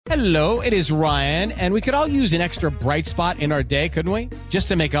Hello, it is Ryan, and we could all use an extra bright spot in our day, couldn't we? Just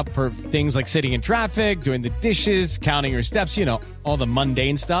to make up for things like sitting in traffic, doing the dishes, counting your steps, you know, all the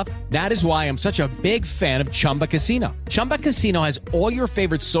mundane stuff. That is why I'm such a big fan of Chumba Casino. Chumba Casino has all your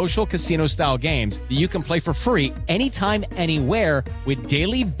favorite social casino-style games that you can play for free anytime, anywhere with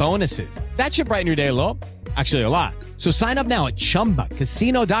daily bonuses. That should brighten your day a little. Actually, a lot. So sign up now at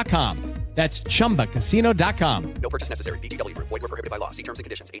ChumbaCasino.com. That's ChumbaCasino.com. No purchase necessary. VGW Group. Void where prohibited by law. See terms and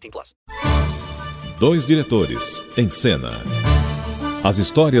conditions. 18+. Dois diretores em cena. As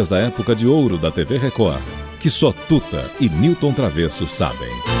histórias da época de ouro da TV Record, que só Tuta e Nilton Travesso sabem.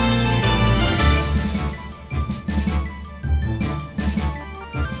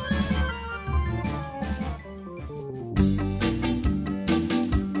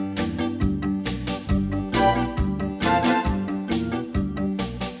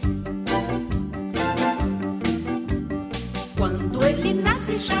 Quando ele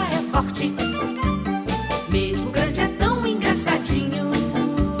nasce já é forte, mesmo grande é tão engraçadinho.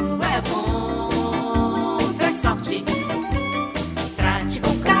 É bom, traz sorte, trate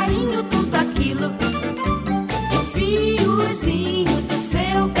com carinho tudo aquilo. Um fiozinho do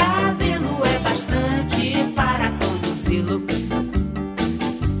seu cabelo é bastante para conduzi-lo.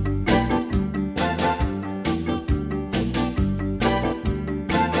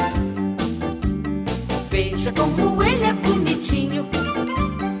 Veja como ele é bonitinho.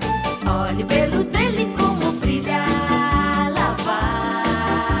 Olhe o pelo dele como brilha. Lá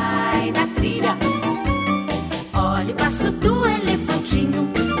vai na trilha. Olhe o passo do elefantinho.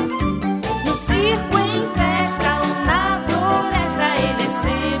 No circo, em festa ou na floresta, ele é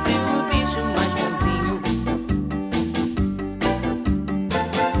sempre o bicho mais bonzinho.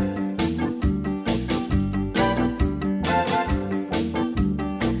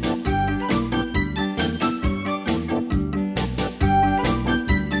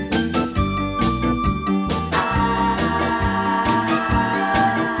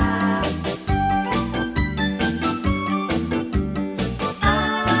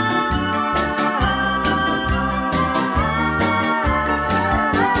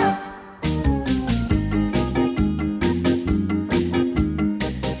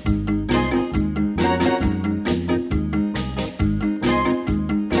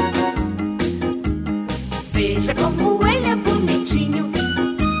 Veja como ele é bonitinho.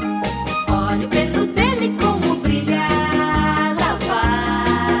 Olhe o pelo dele como brilha. Lá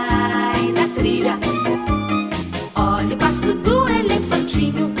vai na trilha. Olhe o passo do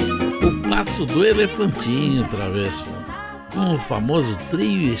elefantinho. O passo do elefantinho, Travesso. Com o famoso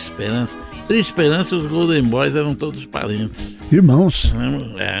Trio Esperança. Trio Esperança e os Golden Boys eram todos parentes. Irmãos.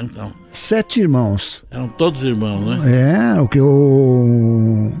 É, então. 7 irmãos. Eram todos irmãos, né? É, o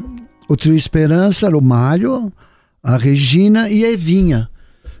Trio Esperança era o Mário, a Regina e a Evinha,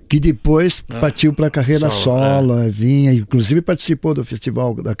 que depois partiu para a carreira solo. A Evinha, inclusive, participou do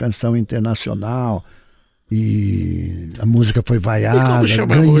Festival da Canção Internacional e a música foi vaiada,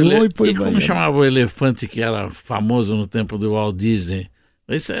 ganhou e foi vaiada. Como chamava o elefante que era famoso no tempo do Walt Disney?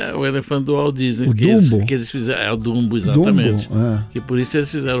 Esse é o elefante do Walt Disney. O Dumbo. Que eles fizeram, é o Dumbo, exatamente. Dumbo, que por isso eles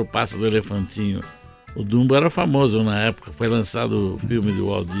fizeram o passo do elefantinho. O Dumbo era famoso na época, foi lançado o filme do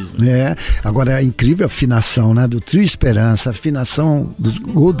Walt Disney. É, agora é incrível a afinação, né, do Trio Esperança, a afinação dos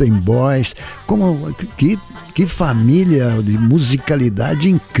Golden Boys, que família de musicalidade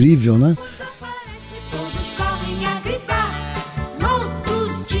incrível, né? Todos correm a gritar. No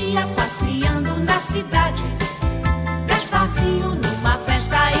outro dia, passeando na cidade, Gasparzinho numa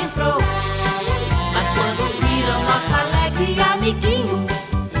festa entrou. Mas quando viram nosso alegre amiguinho,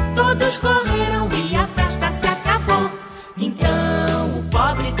 todos correram e a festa se acabou. Então o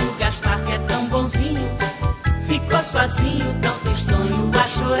pobre do Gaspar, que é tão bonzinho, ficou sozinho, tão tristonho a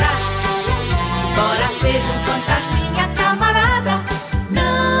chorar. Embora seja um fantasminha camarada,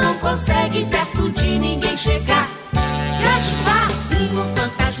 não consegue perto de ninguém chegar. Gasparzinho,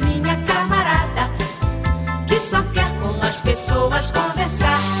 fantasminha camarada, que só quer com as pessoas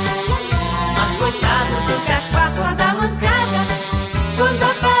conversar. Mas coitado do Gaspar, só dá mancada. Quando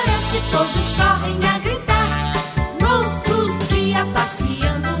aparece, todos correm a gritar. No outro dia,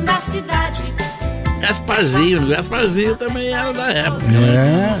 passeando na cidade, Gasparzinho também era da época,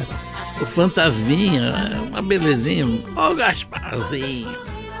 né? O Fantasminha, uma belezinha. Ó, Gasparzinho.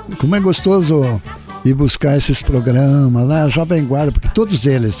 Como é gostoso ir buscar esses programas lá, Jovem Guarda, porque todos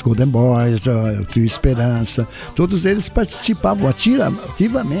eles, Golden Boys, o Trio Esperança, todos eles participavam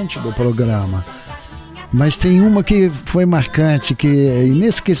ativamente do programa. Mas tem uma que foi marcante, que é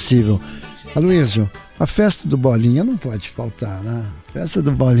inesquecível. Aloysio, a festa do Bolinha não pode faltar, né? A festa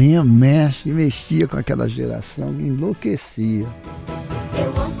do Bolinha mexia com aquela geração, enlouquecia.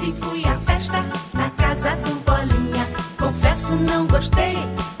 Eu ontem fui à festa na casa do Bolinha. Confesso, não gostei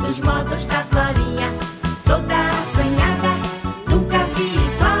dos modos da Glorinha. Toda assanhada, nunca vi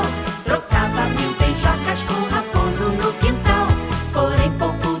igual. Trocava 1000 beijocas com o raposo no quintal. Porém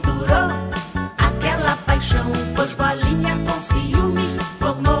pouco durou aquela paixão, pois Bolinha com ciúmes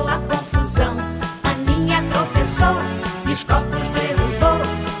formou a confusão. Aninha tropeçou e os copos derrubou,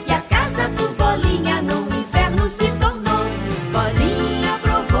 e a casa do Bolinha no inferno se tornou. Bolinha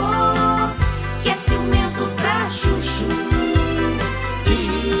provou que é ciumento pra chuchu e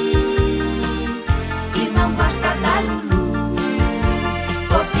não gosta da Lulu.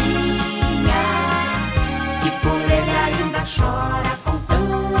 Bobinha, que por ele ainda chora com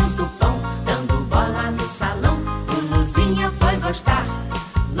tanto pão, dando bola no salão. Luluzinha foi gostar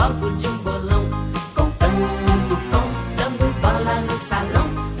logo de um bolão. Com tanto pão, dando bola no salão.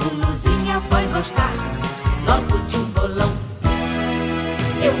 Luluzinha foi gostar logo de um bolão.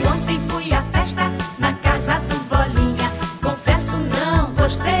 Eu ontem fui à festa na casa do Bolinha. Confesso, não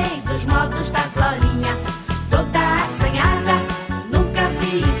gostei dos modos da Glorinha. Toda assanhada, nunca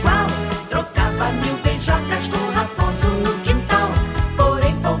vi igual. Trocava 1000 beijocas com o raposo no quintal.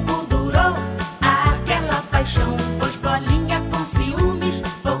 Porém pouco durou aquela paixão, pois Bolinha com ciúmes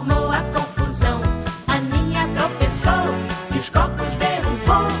formou a confusão. Aninha tropeçou e os copos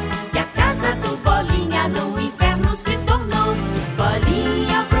derrubou, e a casa do Bolinha no inferno se tornou.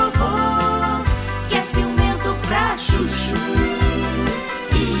 Bolinha provou que é ciumento pra chuchu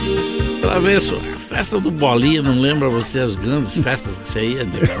Travesso, a festa do Bolinha não lembra você as grandes festas que você ia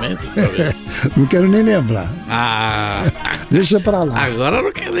antigamente? Travesso? Não quero nem lembrar. Ah, Deixa pra lá. agora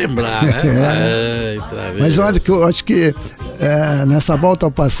não quer lembrar, né? Ai, Travesso. Mas olha que eu acho que nessa volta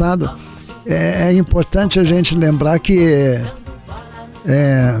ao passado é importante a gente lembrar que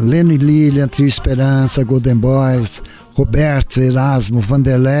Leno e Lilian, Trio Esperança, Golden Boys, Roberto, Erasmo,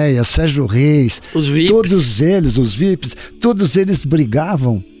 Vanderleia, Sérgio Reis, Os VIPs. todos eles, os VIPs, todos eles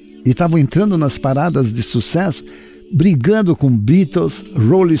brigavam e estavam entrando nas paradas de sucesso, brigando com Beatles,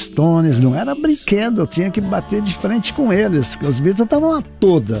 Rolling Stones. Não era brinquedo, eu tinha que bater de frente com eles, porque os Beatles estavam a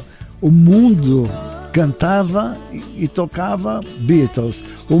toda. O mundo cantava e tocava Beatles,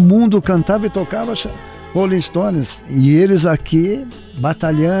 o mundo cantava e tocava Rolling Stones, e eles aqui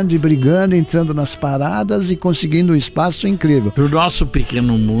batalhando e brigando, entrando nas paradas e conseguindo um espaço incrível. Pro nosso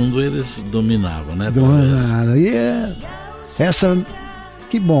pequeno mundo eles dominavam, né? Travesso? Dominaram. E essa,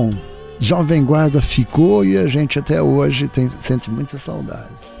 que bom, Jovem Guarda ficou e a gente até hoje sente muita saudade.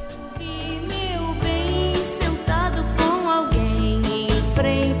 Vi meu bem sentado com alguém em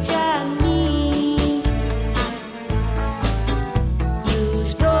frente a mim, e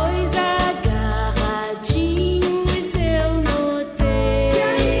os dois agarradinhos eu notei.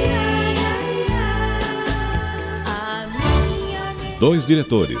 A minha Dois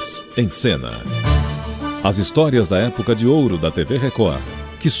diretores, em cena. As histórias da época de ouro da TV Record,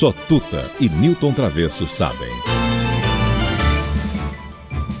 que só Tuta e Nilton Travesso sabem.